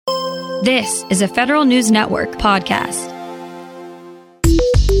This is a Federal News Network podcast.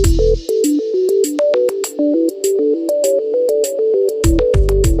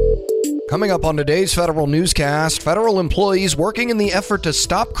 Coming up on today's Federal Newscast, federal employees working in the effort to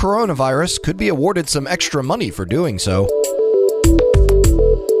stop coronavirus could be awarded some extra money for doing so.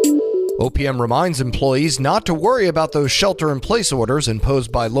 OPM reminds employees not to worry about those shelter-in-place orders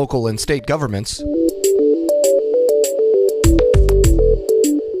imposed by local and state governments.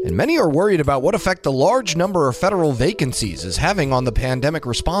 And many are worried about what effect the large number of federal vacancies is having on the pandemic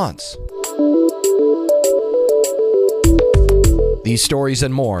response. These stories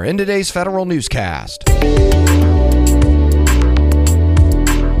and more in today's Federal Newscast.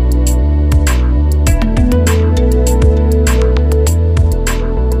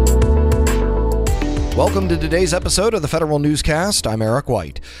 Welcome to today's episode of the Federal Newscast. I'm Eric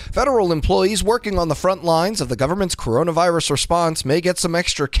White. Federal employees working on the front lines of the government's coronavirus response may get some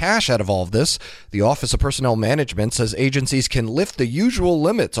extra cash out of all of this. The Office of Personnel Management says agencies can lift the usual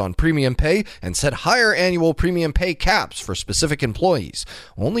limits on premium pay and set higher annual premium pay caps for specific employees.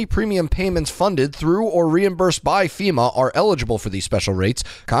 Only premium payments funded through or reimbursed by FEMA are eligible for these special rates.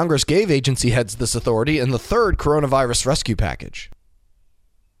 Congress gave agency heads this authority in the third coronavirus rescue package.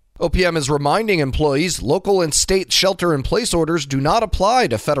 OPM is reminding employees local and state shelter-in-place orders do not apply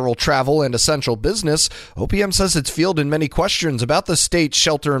to federal travel and essential business. OPM says it's fielded many questions about the state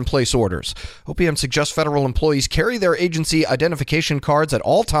shelter-in-place orders. OPM suggests federal employees carry their agency identification cards at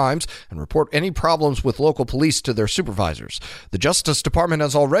all times and report any problems with local police to their supervisors. The Justice Department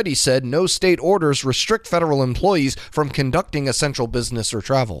has already said no state orders restrict federal employees from conducting essential business or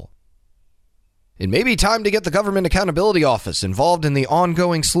travel. It may be time to get the Government Accountability Office involved in the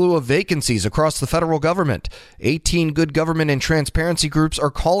ongoing slew of vacancies across the federal government. 18 good government and transparency groups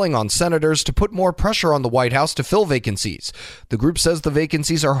are calling on senators to put more pressure on the White House to fill vacancies. The group says the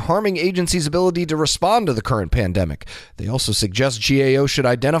vacancies are harming agencies' ability to respond to the current pandemic. They also suggest GAO should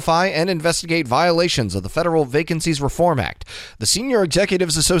identify and investigate violations of the Federal Vacancies Reform Act. The Senior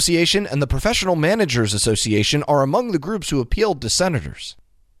Executives Association and the Professional Managers Association are among the groups who appealed to senators.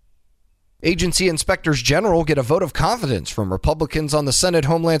 Agency inspectors general get a vote of confidence from Republicans on the Senate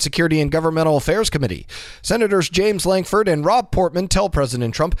Homeland Security and Governmental Affairs Committee. Senators James Lankford and Rob Portman tell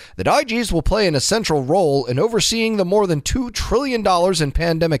President Trump that IGs will play an essential role in overseeing the more than $2 trillion in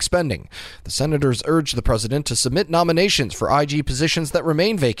pandemic spending. The senators urged the president to submit nominations for IG positions that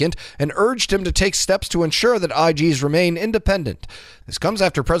remain vacant and urged him to take steps to ensure that IGs remain independent. This comes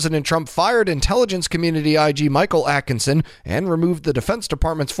after President Trump fired intelligence community IG Michael Atkinson and removed the Defense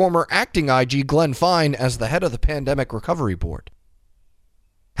Department's former acting IG Glenn Fine as the head of the Pandemic Recovery Board.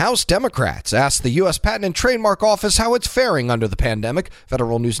 House Democrats asked the U.S. Patent and Trademark Office how it's faring under the pandemic.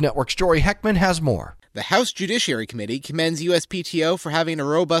 Federal News Network's Jory Heckman has more. The House Judiciary Committee commends USPTO for having a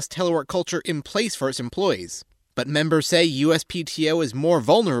robust telework culture in place for its employees. But members say USPTO is more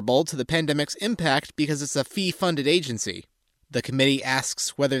vulnerable to the pandemic's impact because it's a fee-funded agency. The committee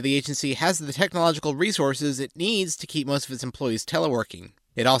asks whether the agency has the technological resources it needs to keep most of its employees teleworking.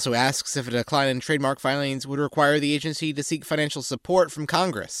 It also asks if a decline in trademark filings would require the agency to seek financial support from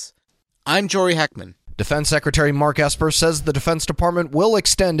Congress. I'm Jory Heckman. Defense Secretary Mark Esper says the Defense Department will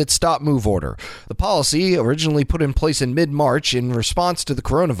extend its stop-move order. The policy, originally put in place in mid-March in response to the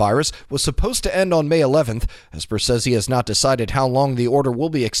coronavirus, was supposed to end on May 11th. Esper says he has not decided how long the order will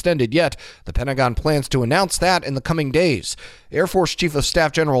be extended yet. The Pentagon plans to announce that in the coming days. Air Force Chief of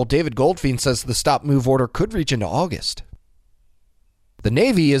Staff General David Goldfein says the stop-move order could reach into August. The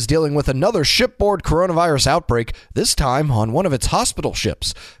Navy is dealing with another shipboard coronavirus outbreak, this time on one of its hospital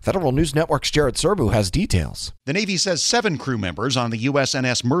ships. Federal News Network's Jared Serbu has details. The Navy says 7 crew members on the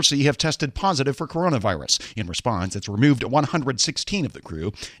USNS Mercy have tested positive for coronavirus. In response, it's removed 116 of the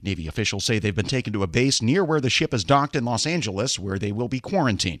crew. Navy officials say they've been taken to a base near where the ship is docked in Los Angeles, where they will be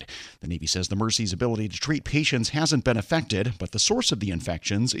quarantined. The Navy says the Mercy's ability to treat patients hasn't been affected, but the source of the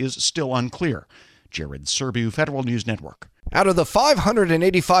infections is still unclear. Jared Serbu, Federal News Network. Out of the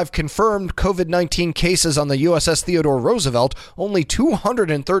 585 confirmed COVID-19 cases on the USS Theodore Roosevelt, only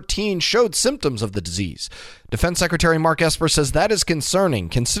 213 showed symptoms of the disease. Defense Secretary Mark Esper says that is concerning,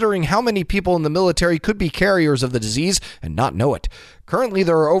 considering how many people in the military could be carriers of the disease and not know it. Currently,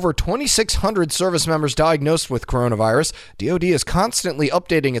 there are over 2,600 service members diagnosed with coronavirus. DoD is constantly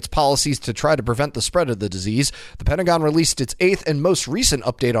updating its policies to try to prevent the spread of the disease. The Pentagon released its 8th and most recent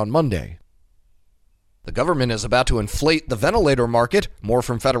update on Monday. The government is about to inflate the ventilator market. More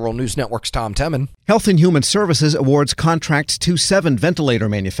from Federal News Network's Tom Temin. Health and Human Services awards contracts to 7 ventilator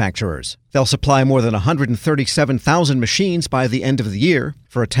manufacturers. They'll supply more than 137,000 machines by the end of the year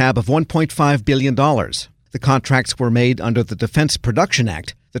for a tab of $1.5 billion. The contracts were made under the Defense Production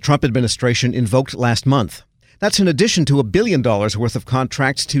Act. the Trump administration invoked last month. That's in addition to $1 billion worth of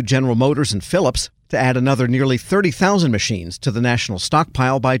contracts to General Motors and Philips to add another nearly 30,000 machines to the national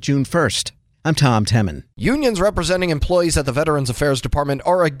stockpile by June 1st. I'm Tom Temin. Unions representing employees at the Veterans Affairs Department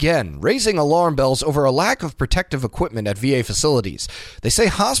are again raising alarm bells over a lack of protective equipment at VA facilities. They say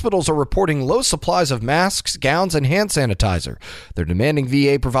hospitals are reporting low supplies of masks, gowns, and hand sanitizer. They're demanding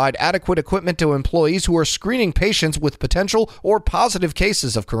VA provide adequate equipment to employees who are screening patients with potential or positive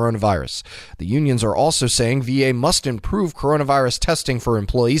cases of coronavirus. The unions are also saying VA must improve coronavirus testing for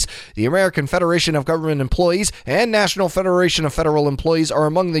employees. The American Federation of Government Employees and National Federation of Federal Employees are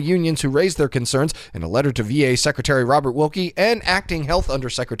among the unions who raised their concerns in a letter to VA Secretary Robert Wilkie and Acting Health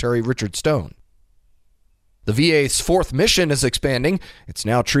Undersecretary Richard Stone. The VA's fourth mission is expanding. It's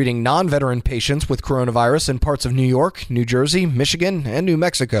now treating non-veteran patients with coronavirus in parts of New York, New Jersey, Michigan, and New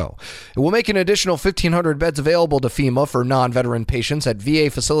Mexico. It will make an additional 1,500 beds available to FEMA for non-veteran patients at VA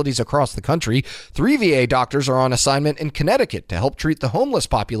facilities across the country. 3 VA doctors are on assignment in Connecticut to help treat the homeless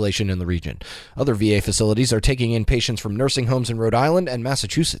population in the region. Other VA facilities are taking in patients from nursing homes in Rhode Island and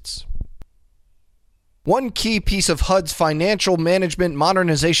Massachusetts. One key piece of HUD's financial management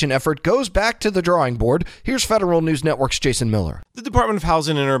modernization effort goes back to the drawing board. Here's Federal News Network's Jason Miller. The Department of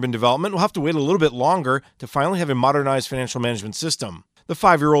Housing and Urban Development will have to wait a little bit longer to finally have a modernized financial management system. The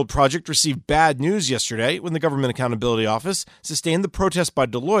 5-year-old project received bad news yesterday when the Government Accountability Office sustained the protest by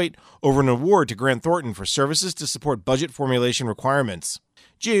Deloitte over an award to Grant Thornton for services to support budget formulation requirements.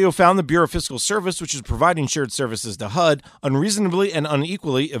 GAO found the Bureau of Fiscal Service, which is providing shared services to HUD, unreasonably and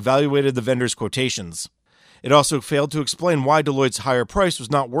unequally evaluated the vendor's quotations. It also failed to explain why Deloitte's higher price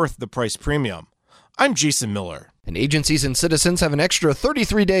was not worth the price premium. I'm Jason Miller. And agencies and citizens have an extra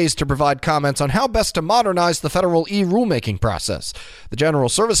 33 days to provide comments on how best to modernize the federal e-rulemaking process. The General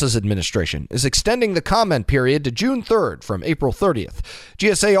Services Administration is extending the comment period to June 3rd from April 30th.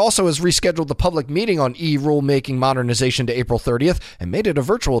 GSA also has rescheduled the public meeting on e-rulemaking modernization to April 30th and made it a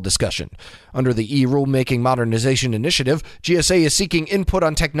virtual discussion. Under the e-rulemaking modernization initiative, GSA is seeking input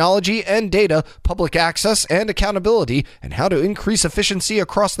on technology and data, public access and accountability, and how to increase efficiency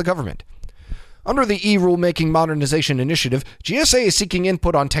across the government. Under the e-rulemaking modernization initiative, GSA is seeking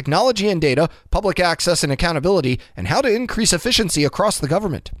input on technology and data, public access and accountability, and how to increase efficiency across the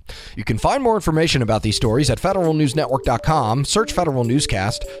government. You can find more information about these stories at federalnewsnetwork.com, search Federal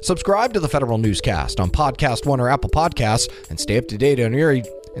Newscast, subscribe to the Federal Newscast on Podcast One or Apple Podcasts, and stay up to date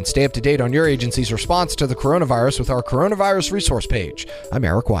on your agency's response to the coronavirus with our coronavirus resource page. I'm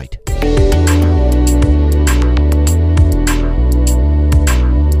Eric White.